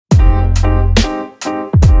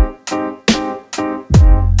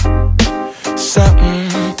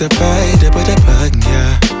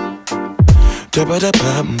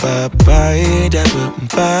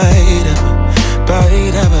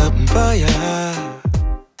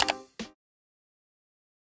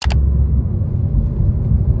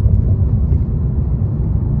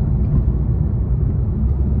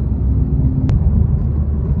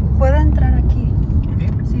¿Puedo entrar aquí?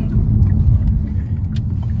 Sí.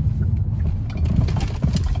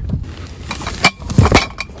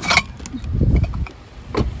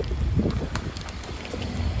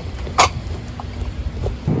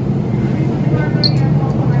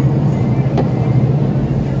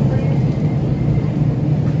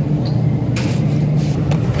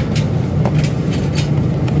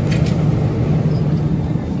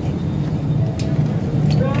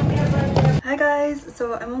 Hi guys,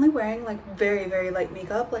 so I'm only wearing like very light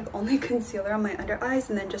makeup, like only concealer on my under eyes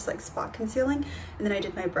and then just like spot concealing, and then I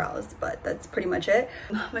did my brows, but that's pretty much it.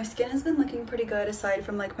 My skin has been looking pretty good aside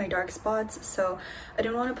from like my dark spots, so I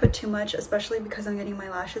didn't want to put too much, especially because I'm getting my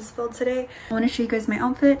lashes filled today. I want to show you guys my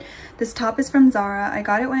outfit. This top is from Zara. I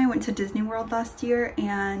got it when I went to Disney World last year,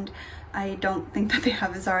 and I don't think that they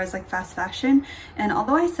have Zara's like fast fashion, and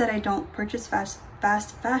although I said I don't purchase fast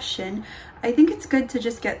fashion, I think it's good to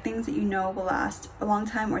just get things that you know will last a long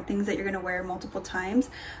time, or things that you're gonna wear multiple times.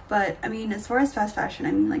 But I mean, as far as fast fashion,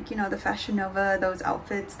 I mean, like, you know, the Fashion Nova, those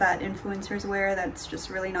outfits that influencers wear, that's just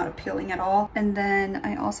really not appealing at all. And then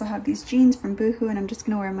I also have these jeans from Boohoo, and I'm just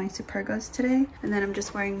gonna wear my Supergos today. And then I'm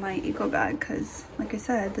just wearing my eco bag because, like I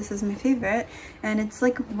said, this is my favorite, and it's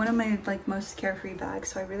like one of my like most carefree bags,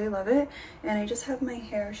 so I really love it. And I just have my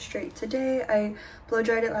hair straight today. I blow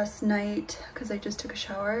dried it last night because I just took a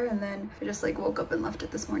shower, and then I just like woke up and left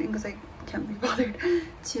it this morning because I can't be bothered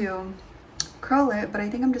to curl it. But I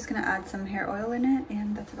think I'm just gonna add some hair oil in it,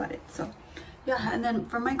 and that's about it. So yeah, and then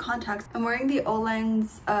for my contacts, I'm wearing the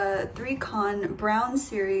Olens 3Con Brown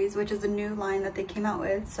series, which is a new line that they came out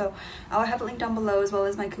with. So I'll have a link down below as well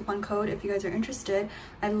as my coupon code if you guys are interested.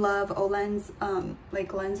 I love Olens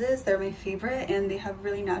like lenses. They're my favorite, and they have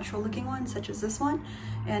really natural looking ones such as this one,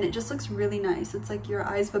 and it just looks really nice. It's like your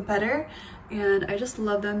eyes but better, and I just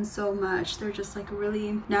love them so much. They're just like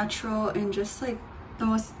really natural and just like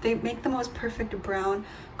they make the most perfect brown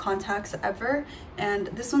contacts ever. And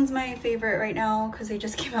this one's my favorite right now because they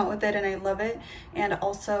just came out with it and I love it. And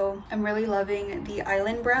also I'm really loving the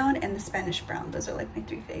Island Brown and the Spanish Brown. Those are like my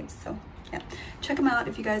 3 faves. So yeah, check them out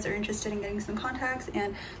if you guys are interested in getting some contacts.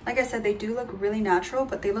 And like I said, they do look really natural,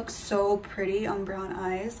 but they look so pretty on brown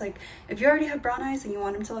eyes. Like if you already have brown eyes and you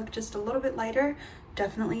want them to look just a little bit lighter,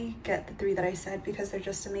 definitely get the 3 that I said because they're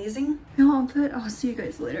just amazing. I'll see you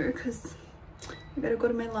guys later because I gotta go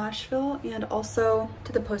to my lash fill and also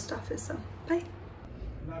to the post office, so bye.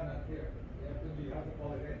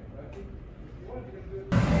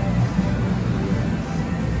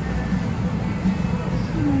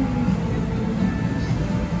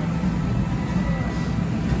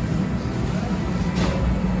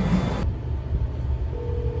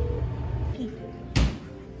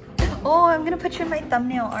 Oh, I'm gonna put you in my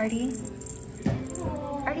thumbnail, Artie.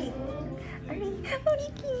 Artie.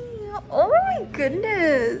 Oh my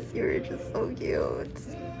goodness, you're just so cute.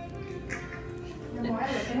 The more I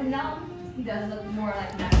look at him now, he does look more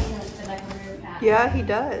like natural than like when we were cat. Yeah, he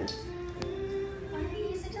does. Artie,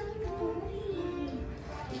 you're such a little boy.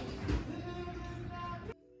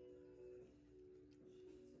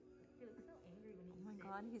 Oh my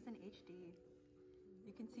god, he's in HD.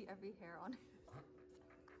 You can see every hair on him.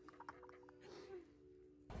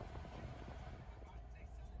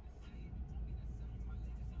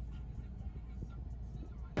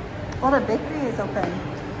 Oh, the bakery is open.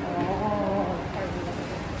 Oh,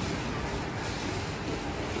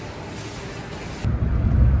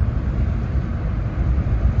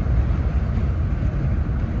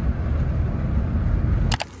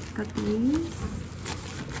 Got these.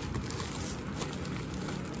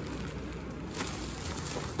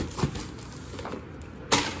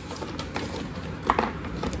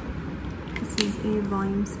 This is a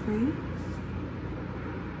volume spray.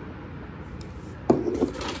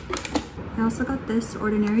 I also got this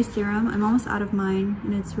Ordinary serum. I'm almost out of mine,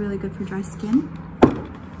 and it's really good for dry skin.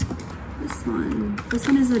 This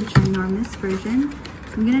one is a ginormous version.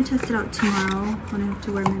 I'm gonna test it out tomorrow when I have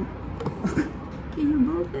to wear my... Can you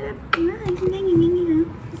move it? Okay,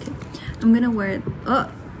 I'm gonna wear it. Oh,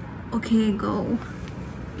 okay, go.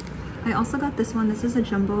 I also got this one. This is a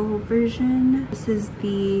jumbo version. This is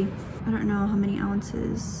the, I don't know how many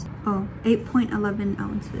ounces. Oh, 8.11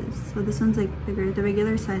 ounces. So this one's like bigger. The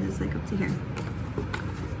regular size is like up to here.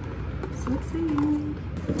 So excited.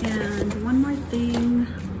 And one more thing.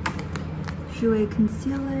 Jouer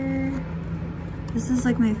concealer. This is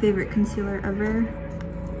like my favorite concealer ever.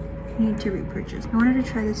 I need to repurchase. I wanted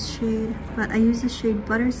to try this shade, but I use the shade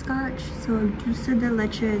Butterscotch, so Dulce de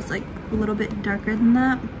Leche is like a little bit darker than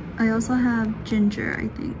that. I also have ginger, I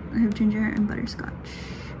think. I have ginger and butterscotch.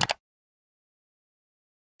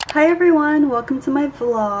 Hi everyone, welcome to my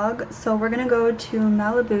vlog. So we're gonna go to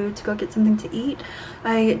Malibu to go get something to eat.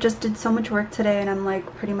 I just did so much work today and I'm like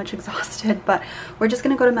pretty much exhausted, but we're just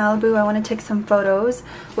gonna go to Malibu. I want to take some photos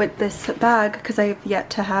with this bag because I have yet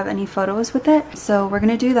to have any photos with it. So we're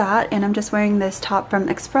gonna do that, and I'm just wearing this top from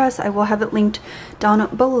Express. I will have it linked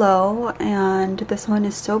down below, and this one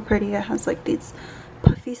is so pretty. It has like these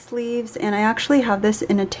puffy sleeves, and I actually have this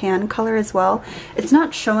in a tan color as well. It's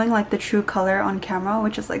not showing like the true color on camera,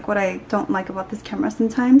 which is like what I don't like about this camera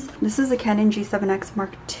sometimes. This is a Canon G7X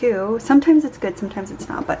Mark II. Sometimes it's good, sometimes it's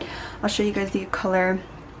not, but I'll show you guys the color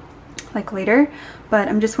like later. But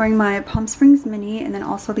I'm just wearing my Palm Springs mini, and then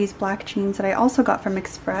also these black jeans that I also got from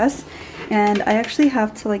Express, and I actually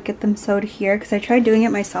have to like get them sewed here because I tried doing it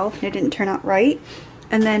myself and it didn't turn out right.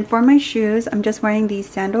 And then for my shoes, I'm just wearing these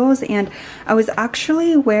sandals, and I was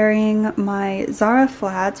actually wearing my Zara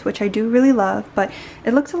flats, which I do really love, but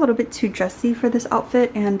it looks a little bit too dressy for this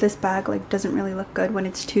outfit, and this bag like doesn't really look good when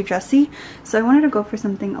it's too dressy. So I wanted to go for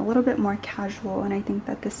something a little bit more casual, and I think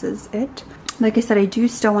that this is it. Like I said, I do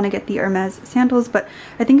still want to get the Hermes sandals, but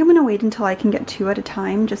I think I'm going to wait until I can get 2 at a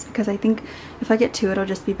time, just because I think if I get 2, it'll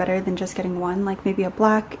just be better than just getting one, like maybe a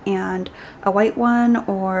black and a white one,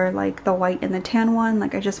 or like the white and the tan one.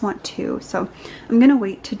 Like I just want 2, so I'm going to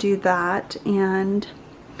wait to do that, and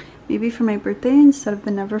maybe for my birthday instead of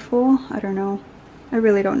the Neverfull, I don't know. I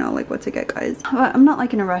really don't know like what to get, guys. But I'm not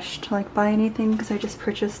like in a rush to like buy anything because I just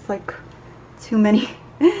purchased like too many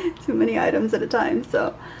items at a time,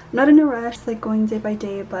 so I'm not in a rush, like going day by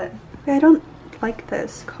day. But okay, I don't like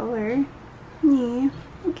this color. Yeah.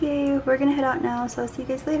 Okay, we're gonna head out now, so I'll see you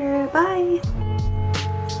guys later. Bye.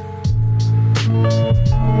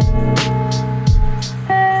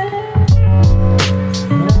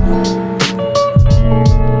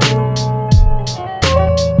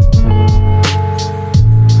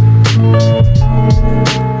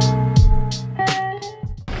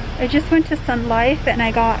 I just went to Sun Life and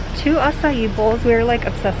I got 2 acai bowls. We're like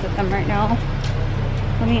obsessed with them right now.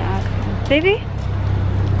 Let me ask them. Baby,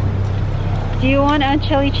 do you want a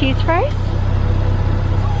chili cheese fries?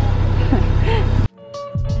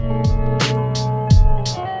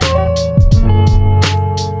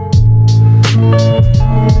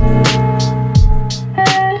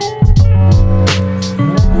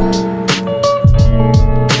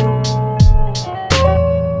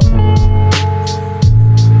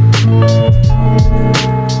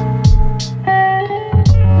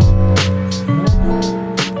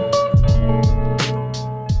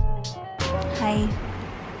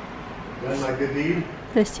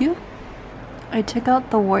 This you? I took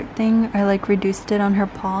out the wart thing. I like reduced it on her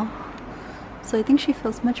paw, so I think she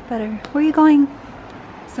feels much better. Where are you going?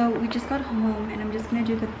 So we just got home, and I'm just gonna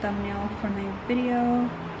do the thumbnail for my video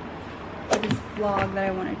for this vlog that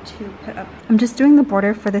I wanted to put up. I'm just doing the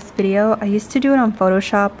border for this video. I used to do it on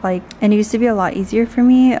Photoshop, like, and it used to be a lot easier for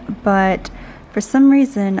me, but for some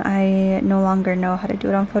reason I no longer know how to do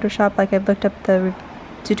it on Photoshop. Like, I've looked up the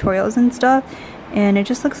tutorials and stuff, and it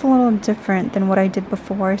just looks a little different than what I did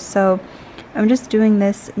before. So I'm just doing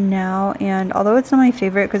this now, and although it's not my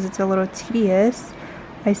favorite because it's a little tedious,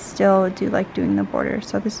 I still do like doing the border.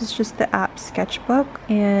 So this is just the app sketchbook,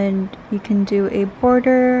 and you can do a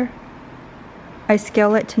border. I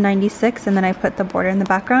scale it to 96, and then I put the border in the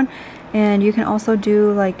background, and you can also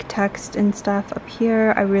do like text and stuff up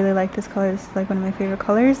here. I really like this color. This is like one of my favorite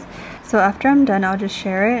colors. So after I'm done, I'll just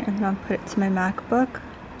share it, and then I'll put it to my MacBook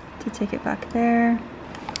to take it back there,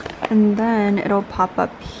 and then it'll pop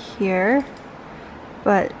up here.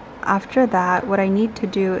 But after that, what I need to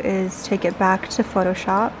do is take it back to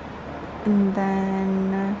Photoshop, and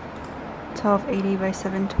then 1280 by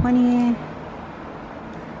 720,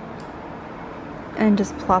 and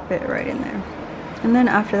just plop it right in there. And then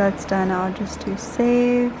after that's done, I'll just do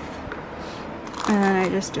save, and then I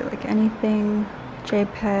just do like anything,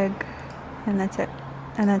 JPEG, and that's it.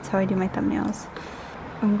 And that's how I do my thumbnails.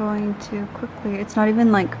 I'm going to quickly, it's not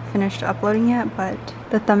even like finished uploading yet, but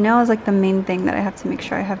the thumbnail is like the main thing that I have to make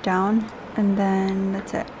sure I have down, and then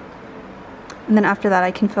that's it. And then after that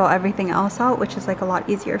I can fill everything else out, which is like a lot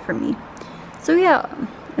easier for me. So yeah,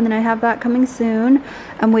 and then I have that coming soon.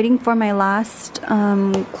 I'm waiting for my last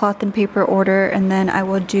cloth and paper order, and then I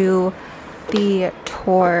will do the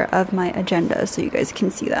tour of my agenda so you guys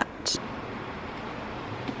can see that.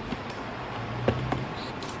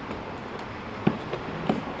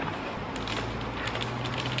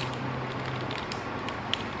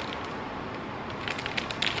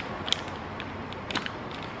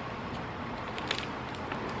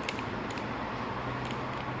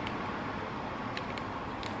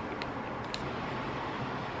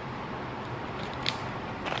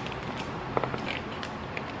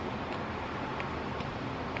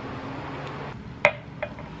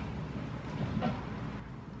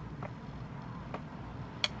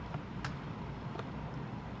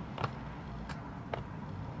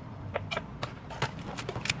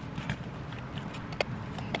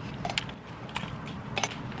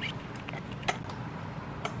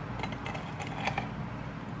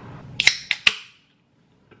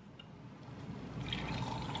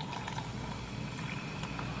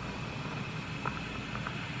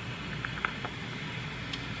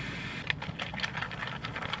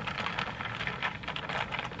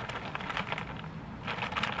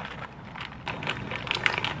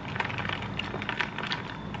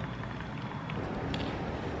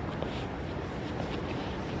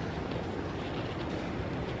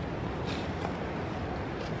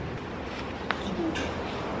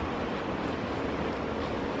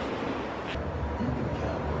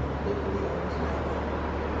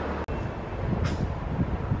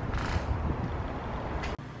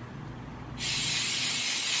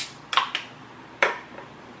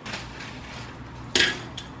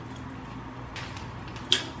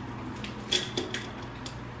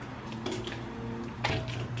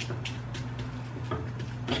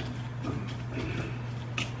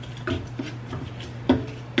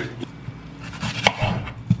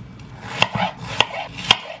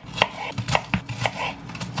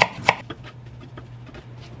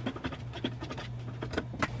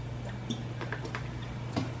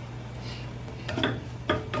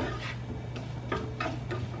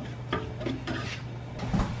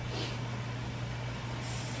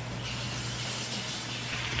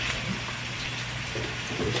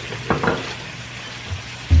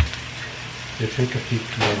 You take a peek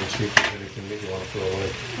tomorrow and see if there's anything that you want to throw away.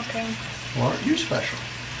 Okay. Well, aren't you special?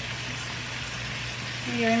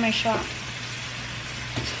 You're in my shop.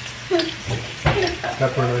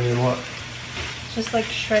 Pepper and onion what? Just like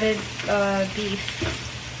shredded beef.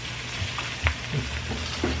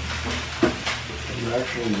 You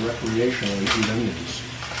actually recreationally eat onions.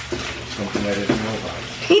 Something I didn't know about.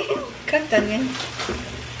 Cooked onions.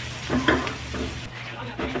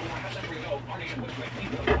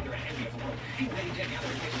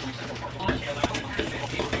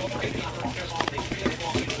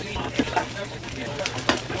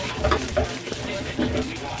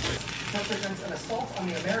 Represents an assault on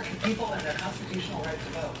the American people and their constitutional right to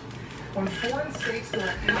vote. When foreign states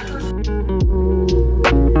direct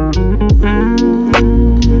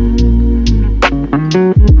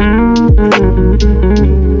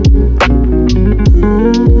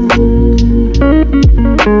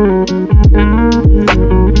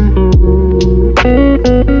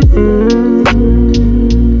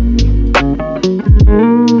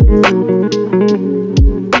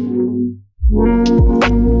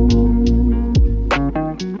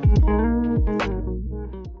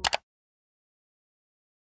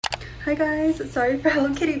Hi guys, sorry for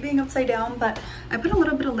Hello Kitty being upside down, but I put a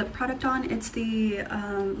little bit of lip product on. It's the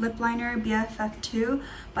lip liner BFF2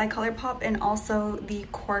 by ColourPop and also the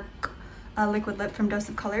Cork liquid lip from Dose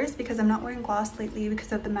of Colors because I'm not wearing gloss lately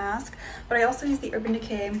because of the mask. But I also use the Urban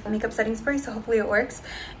Decay makeup setting spray, so hopefully it works.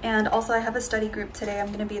 And also I have a study group today. I'm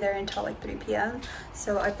going to be there until like 3 p.m.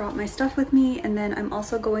 So I brought my stuff with me, and then I'm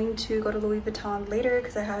also going to go to Louis Vuitton later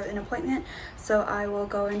because I have an appointment. So I will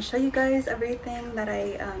go and show you guys everything that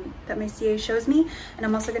that my CA shows me, and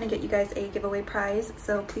I'm also going to get you guys a giveaway prize.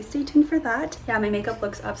 So please stay tuned for that. Yeah, my makeup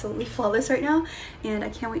looks absolutely flawless right now, and I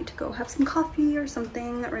can't wait to go have some coffee or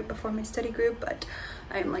something right before my study group. But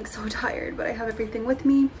I'm like so tired, but I have everything with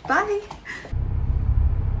me. Bye.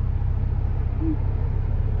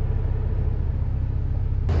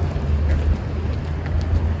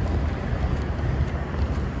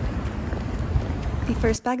 The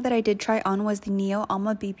first bag that I did try on was the Neo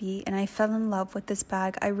Alma BB, and I fell in love with this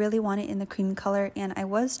bag. I really want it in the cream color, and I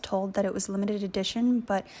was told that it was limited edition,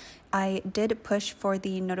 but I did push for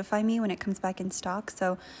the notify me when it comes back in stock,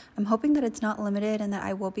 so I'm hoping that it's not limited and that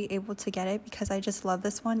I will be able to get it because I just love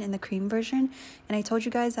this one in the cream version. And I told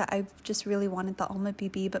you guys that I just really wanted the Alma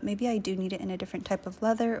BB, but maybe I do need it in a different type of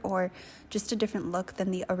leather or just a different look than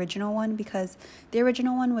the original one, because the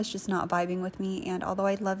original one was just not vibing with me, and although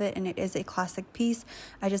I love it and it is a classic piece,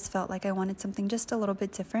 I just felt like I wanted something just a little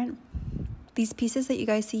bit different. These pieces that you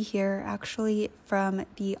guys see here are actually from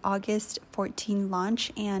the August 14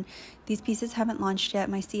 launch, and these pieces haven't launched yet.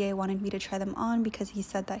 My CA wanted me to try them on because he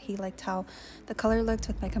said that he liked how the color looked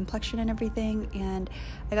with my complexion and everything, and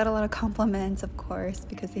I got a lot of compliments, of course,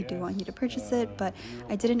 because they do want you to purchase it, but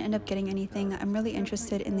I didn't end up getting anything. I'm really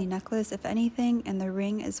interested in the necklace, if anything, and the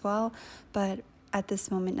ring as well, but at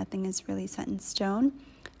this moment nothing is really set in stone.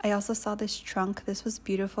 I also saw this trunk. This was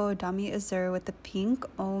beautiful, Dami Azur with the pink.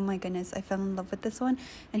 Oh my goodness, I fell in love with this one.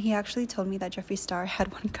 And he actually told me that Jeffree Star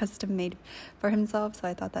had one custom made for himself, so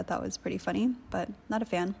I thought that that was pretty funny, but not a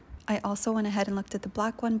fan. I also went ahead and looked at the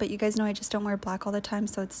black one, but you guys know I just don't wear black all the time,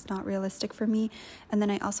 so it's not realistic for me. And then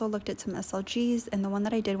I also looked at some SLGs, and the one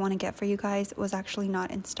that I did want to get for you guys was actually not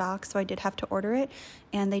in stock, so I did have to order it.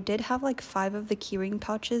 And they did have like 5 of the keyring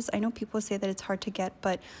pouches. I know people say that it's hard to get,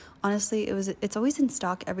 but honestly it's always in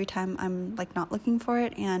stock every time I'm like not looking for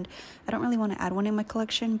it, and I don't really want to add one in my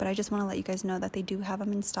collection, but I just want to let you guys know that they do have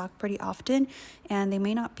them in stock pretty often, and they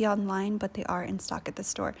may not be online, but they are in stock at the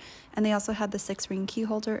store. And they also had the 6-ring key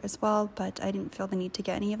holder as well, but I didn't feel the need to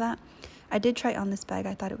get any of that. I did try on this bag.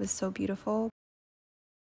 I thought it was so beautiful.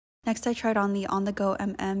 Next, I tried on the On-The-Go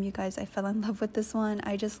MM. You guys, I fell in love with this one.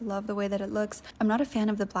 I just love the way that it looks. I'm not a fan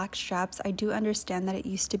of the black straps. I do understand that it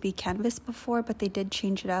used to be canvas before, but they did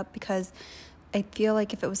change it up because I feel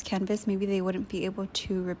like if it was canvas, maybe they wouldn't be able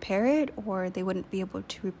to repair it or they wouldn't be able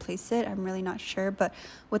to replace it. I'm really not sure, but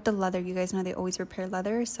with the leather, you guys know they always repair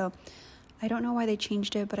leather, so I don't know why they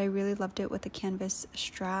changed it, but I really loved it with the canvas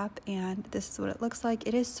strap, and this is what it looks like.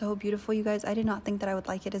 It is so beautiful, you guys. I did not think that I would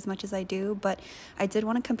like it as much as I do, but I did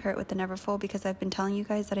want to compare it with the Neverfull because I've been telling you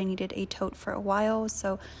guys that I needed a tote for a while,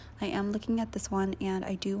 so I am looking at this one, and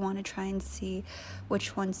I do want to try and see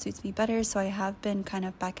which one suits me better, so I have been kind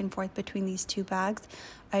of back and forth between these two bags.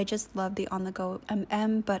 I just love the On-The-Go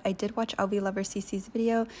MM, but I did watch LV Lover CC's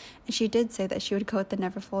video, and she did say that she would go with the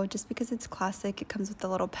Neverfull just because it's classic. It comes with the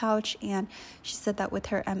little pouch, and she said that with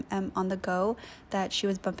her MM On-The-Go that she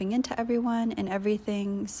was bumping into everyone and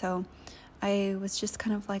everything, so I was just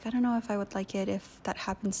kind of like, I don't know if I would like it if that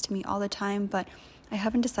happens to me all the time, but I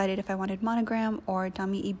haven't decided if I wanted monogram or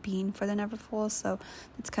dummy bean for the Neverfull, so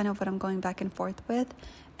that's kind of what I'm going back and forth with.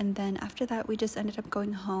 And then after that, we just ended up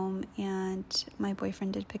going home, and my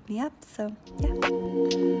boyfriend did pick me up, so yeah.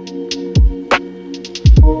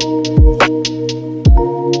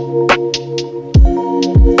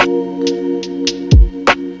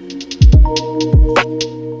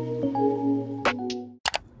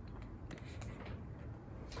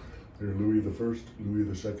 They're Louis the First, Louis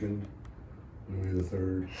the Second, Louis the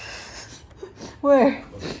Third. Where?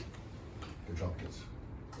 The chocolates.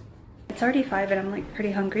 It's already 5 and I'm like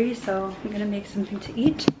pretty hungry, so I'm gonna make something to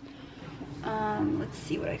eat. Let's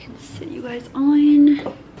see what I can sit you guys on.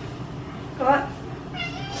 Go up.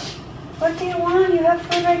 What do you want? You have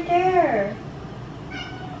food right there.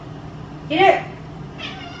 Eat it.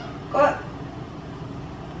 Go up.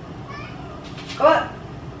 Go up.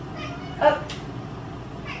 Up.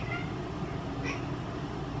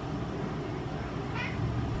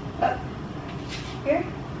 Up. Here.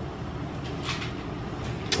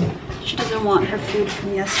 She doesn't want her food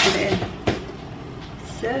from yesterday.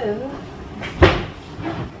 So,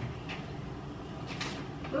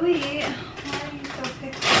 Louis, why are you so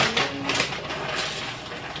picky?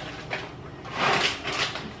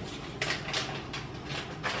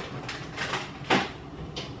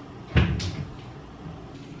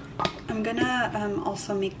 I'm gonna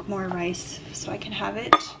also make more rice so I can have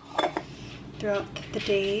it throughout the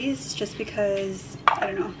days, just because, I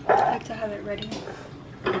don't know, I like to have it ready.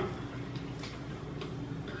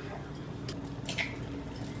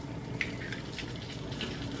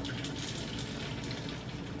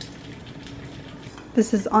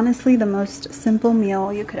 This is honestly the most simple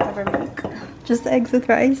meal you could ever make. Just eggs with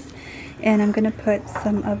rice. And I'm gonna put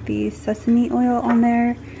some of the sesame oil on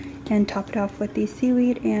there and top it off with the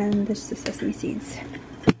seaweed and the sesame seeds.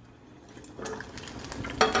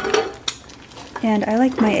 And I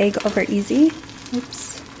like my egg over easy. Oops.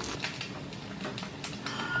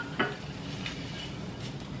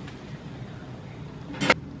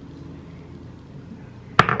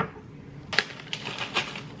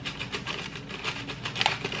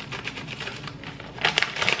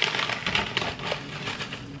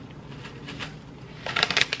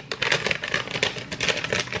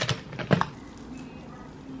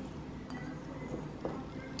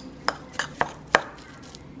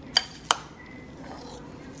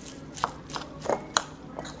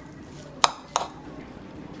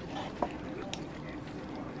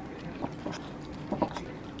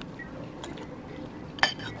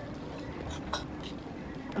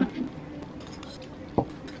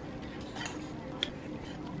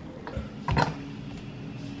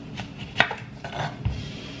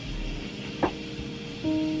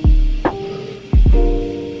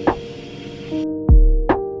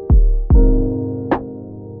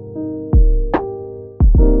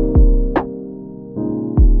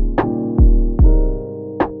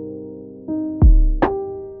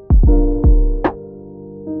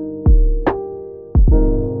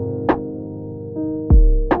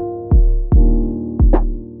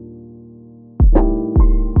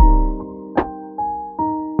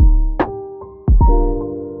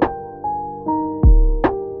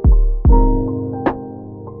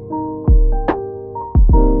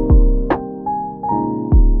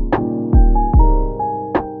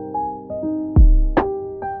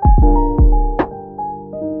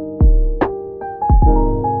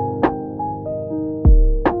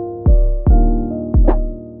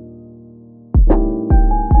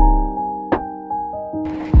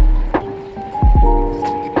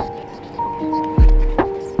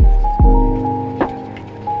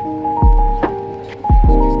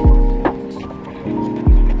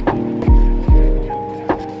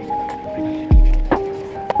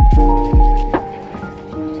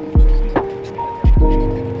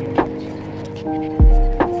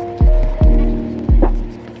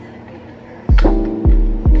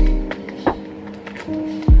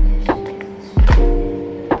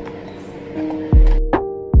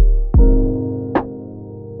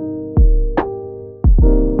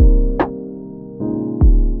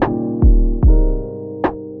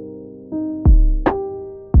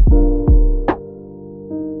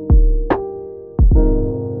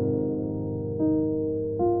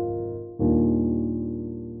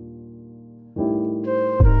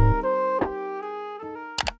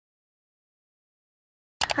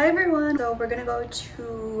 Hi everyone! So we're gonna go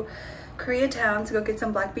to Koreatown to go get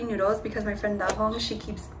some black bean noodles because my friend Dahong, she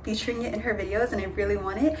keeps featuring it in her videos and I really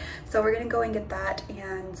want it. So we're gonna go and get that,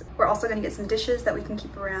 and we're also gonna get some dishes that we can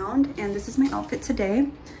keep around. And this is my outfit today.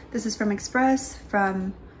 This is from Express,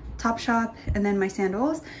 from Topshop, and then my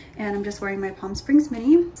sandals, and I'm just wearing my Palm Springs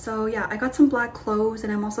mini. So yeah, I got some black clothes,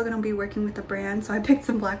 and I'm also going to be working with a brand, so I picked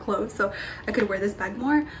some black clothes so I could wear this bag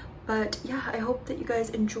more. But yeah, I hope that you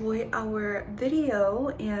guys enjoy our video,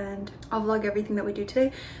 and I'll vlog everything that we do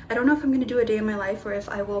today. I don't know if I'm going to do a day in my life or if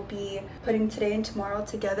I will be putting today and tomorrow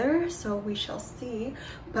together, so we shall see.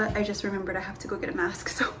 But I just remembered I have to go get a mask,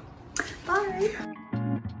 so bye.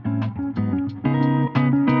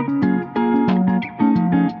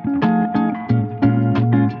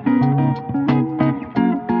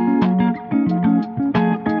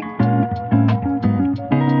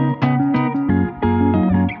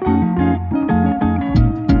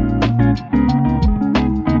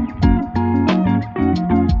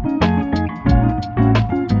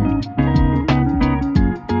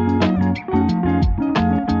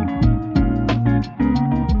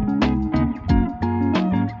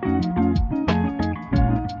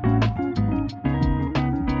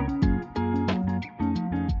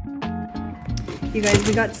 You guys,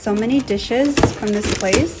 we got so many dishes from this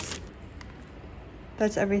place.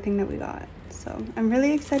 That's everything that we got. So I'm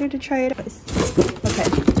really excited to try it. Okay.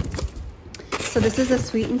 So this is a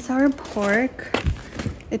sweet and sour pork.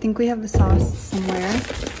 I think we have the sauce somewhere.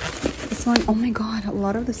 This one, oh my God, a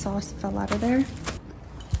lot of the sauce fell out of there.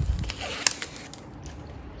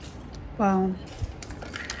 Wow.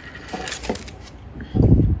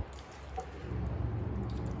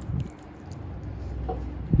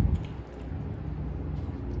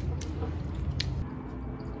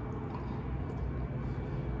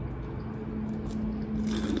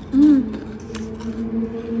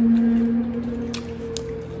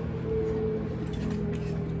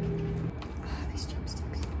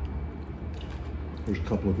 There's a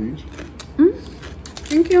couple of these.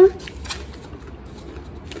 Thank you.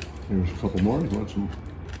 There's a couple more. You want some?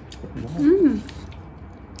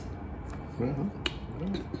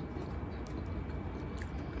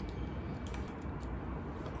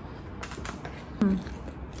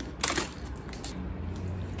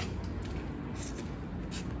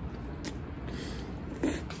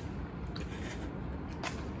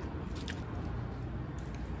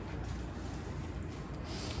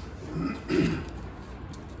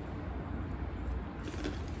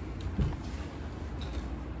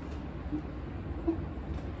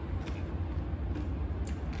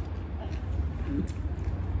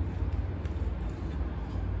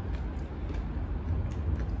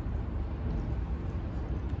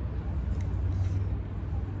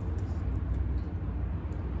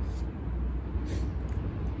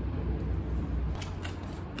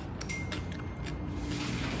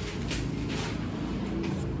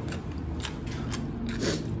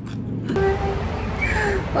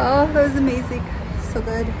 Wow, that was amazing. So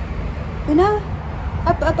good. Luna,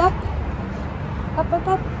 up, up, up. Up, up,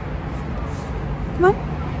 up. Come on.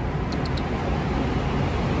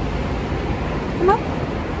 Come on.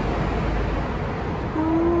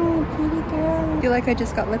 Oh, pretty girl. I feel like I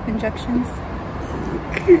just got lip injections.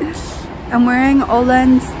 I'm wearing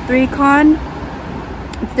Olen's 3Con.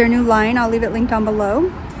 It's their new line. I'll leave it linked down below.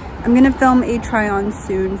 I'm gonna film a try on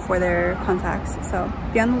soon for their contacts, so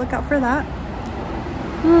be on the lookout for that.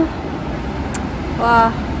 Wow,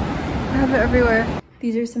 I have it everywhere.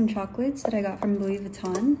 These are some chocolates that I got from Louis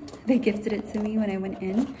Vuitton. They gifted it to me when I went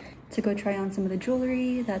in to go try on some of the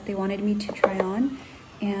jewelry that they wanted me to try on,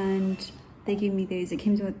 and they gave me these. It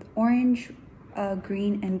came with orange,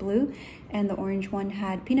 green, and blue, and the orange one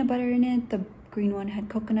had peanut butter in it, the green one had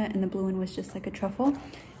coconut, and the blue one was just like a truffle.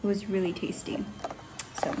 It was really tasty.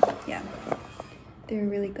 So yeah, they were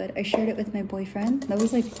really good. I shared it with my boyfriend. That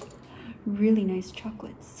was like really nice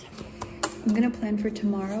chocolates. I'm gonna plan for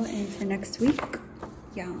tomorrow and for next week.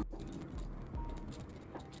 Yeah.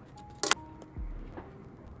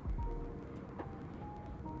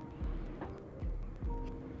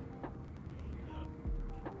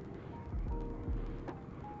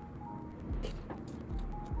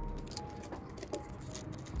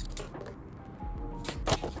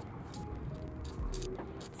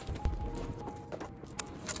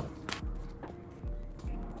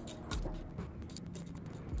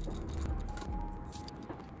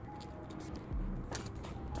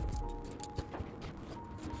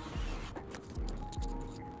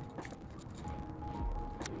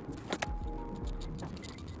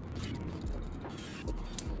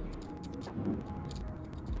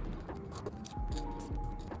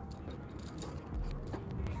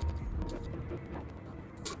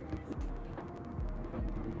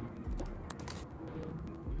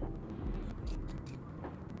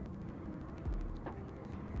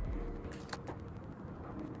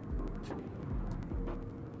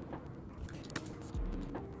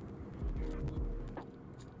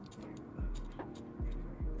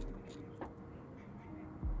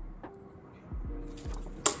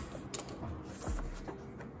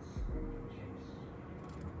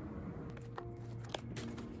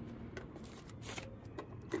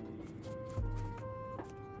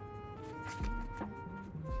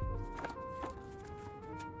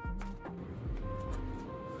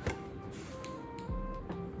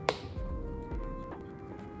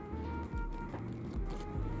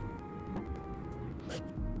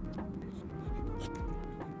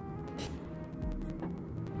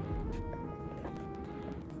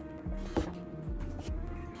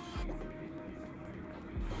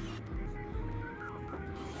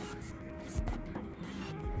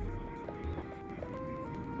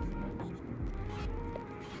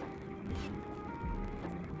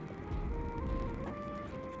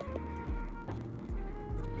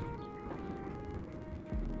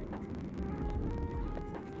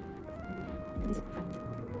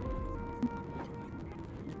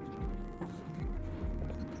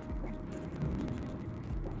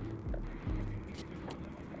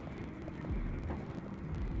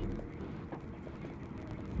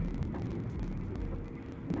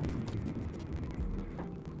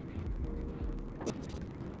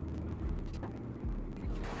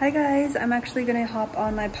 Hi guys, I'm actually gonna hop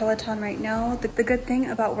on my Peloton right now. The good thing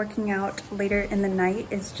about working out later in the night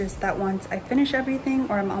is just that once I finish everything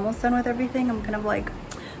or I'm almost done with everything, I'm kind of like,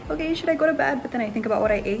 okay, should I go to bed? But then I think about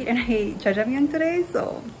what I ate, and I ate jajangmyeon today,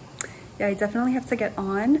 so yeah, I definitely have to get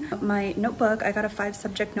on. My notebook, I got a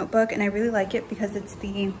 5-subject notebook, and I really like it because it's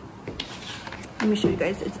the, let me show you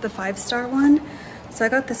guys, it's the 5-star one. So I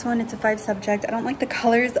got this one, it's a 5-subject. I don't like the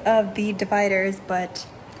colors of the dividers, but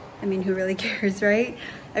I mean, who really cares, right?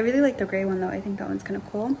 I really like the gray one though. I think that one's kind of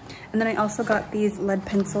cool. And then I also got these lead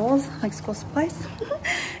pencils, like school supplies.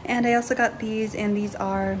 And I also got these, and these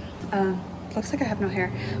are, looks like I have no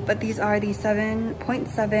hair, but these are the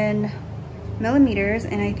 7.7 millimeters.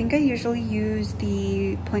 And I think I usually use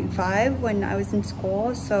the 0.5 when I was in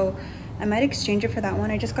school. So I might exchange it for that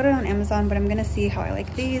one. I just got it on Amazon, but I'm gonna see how I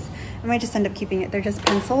like these. I might just end up keeping it. They're just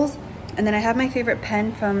pencils. And then I have my favorite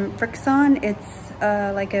pen from Vuitton. It's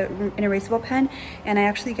like an erasable pen, and I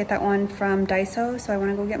actually get that one from Daiso, so I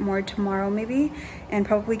want to go get more tomorrow maybe, and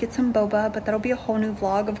probably get some boba, but that'll be a whole new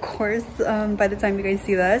vlog, of course, by the time you guys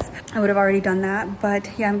see this. I would have already done that,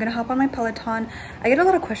 but yeah, I'm gonna hop on my Peloton. I get a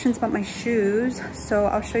lot of questions about my shoes, so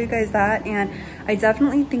I'll show you guys that, and I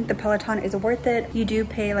definitely think the Peloton is worth it. You do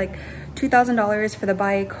pay like $2,000 for the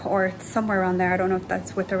bike, or somewhere around there. I don't know if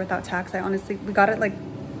that's with or without tax. I honestly, we got it like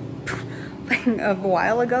a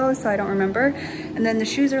while ago, so I don't remember. And then the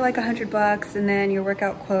shoes are like $100, and then your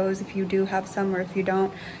workout clothes if you do have some, or if you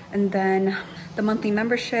don't. And then the monthly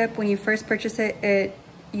membership, when you first purchase it,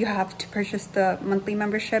 you have to purchase the monthly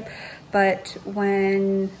membership, but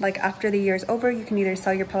when, like, after the year's over, you can either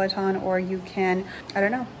sell your Peloton, or you can, I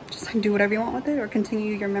don't know, just like do whatever you want with it, or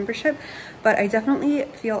continue your membership. But I definitely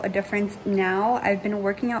feel a difference now. I've been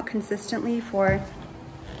working out consistently for,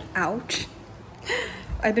 ouch,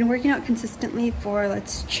 I've been working out consistently for,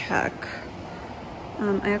 let's check.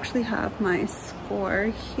 I actually have my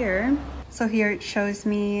score here. So here it shows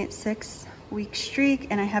me 6-week streak,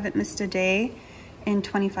 and I haven't missed a day in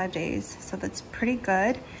 25 days. So that's pretty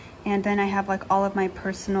good. And then I have like all of my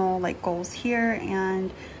personal like goals here,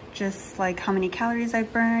 and just like how many calories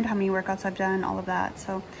I've burned, how many workouts I've done, all of that.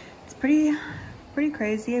 So it's pretty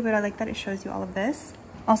crazy, but I like that it shows you all of this.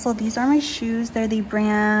 Also, these are my shoes. They're the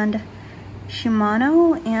brand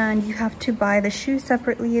Shimano, and you have to buy the shoes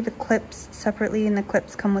separately, the clips separately, and the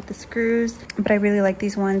clips come with the screws. But I really like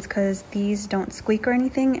these ones because these don't squeak or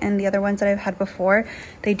anything, and the other ones that I've had before,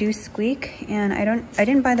 they do squeak. And I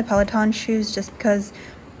didn't buy the Peloton shoes just because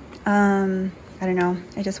I don't know,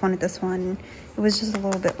 I just wanted this one. It was just a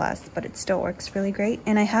little bit less, but it still works really great.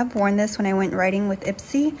 And I have worn this when I went riding with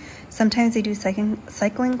Ipsy. Sometimes they do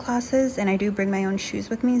cycling classes, and I do bring my own shoes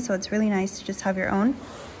with me, so it's really nice to just have your own.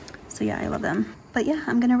 So yeah, I love them. But yeah,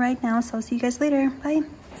 I'm gonna ride now, so I'll see you guys later. Bye.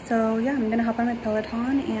 So yeah, I'm gonna hop on my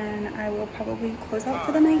Peloton, and I will probably close out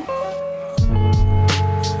for the night.